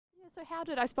So how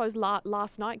did, I suppose,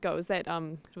 last night go? Was that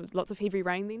lots of heavy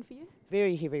rain then for you?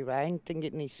 Very heavy rain, didn't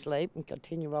get any sleep. We've got a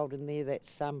 10-year-old in there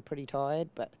that's pretty tired,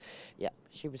 but yeah,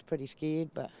 she was pretty scared,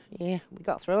 but yeah, we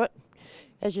got through it,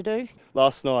 as you do.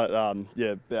 Last night,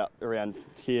 yeah, about around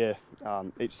here,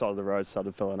 each side of the road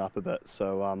started filling up a bit,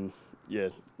 so yeah,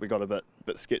 we got a bit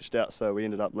sketched out, so we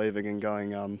ended up leaving and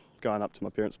going up to my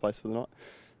parents' place for the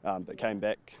night, but came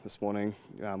back this morning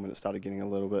when it started getting a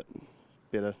little bit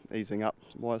better, easing up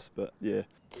wise, but yeah.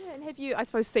 Yeah, and have you, I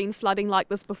suppose, seen flooding like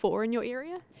this before in your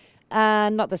area?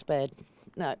 Not this bad.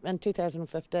 No, in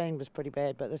 2015 was pretty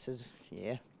bad, but this is,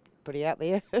 yeah, pretty out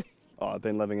there. Oh, I've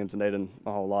been living in Dunedin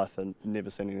my whole life and never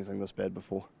seen anything this bad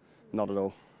before. Not at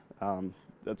all.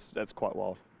 That's quite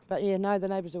wild. But yeah, no, the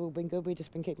neighbours have all been good. We've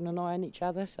just been keeping an eye on each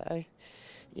other, so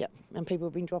yeah. And people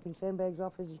have been dropping sandbags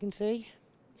off, as you can see.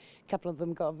 A couple of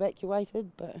them got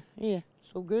evacuated, but yeah,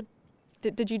 it's all good.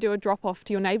 Did you do a drop-off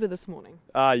to your neighbour this morning?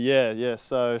 Yeah.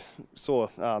 So saw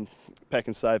Pack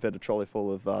and Save had a trolley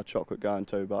full of chocolate going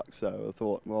 $2, so I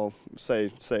thought, well,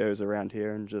 see who's around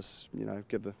here and just, you know,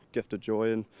 give a gift of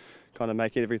joy and kind of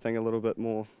make everything a little bit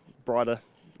more brighter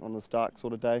on this dark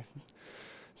sort of day.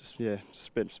 Just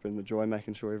spend the joy,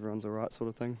 making sure everyone's all right, sort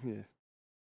of thing. Yeah.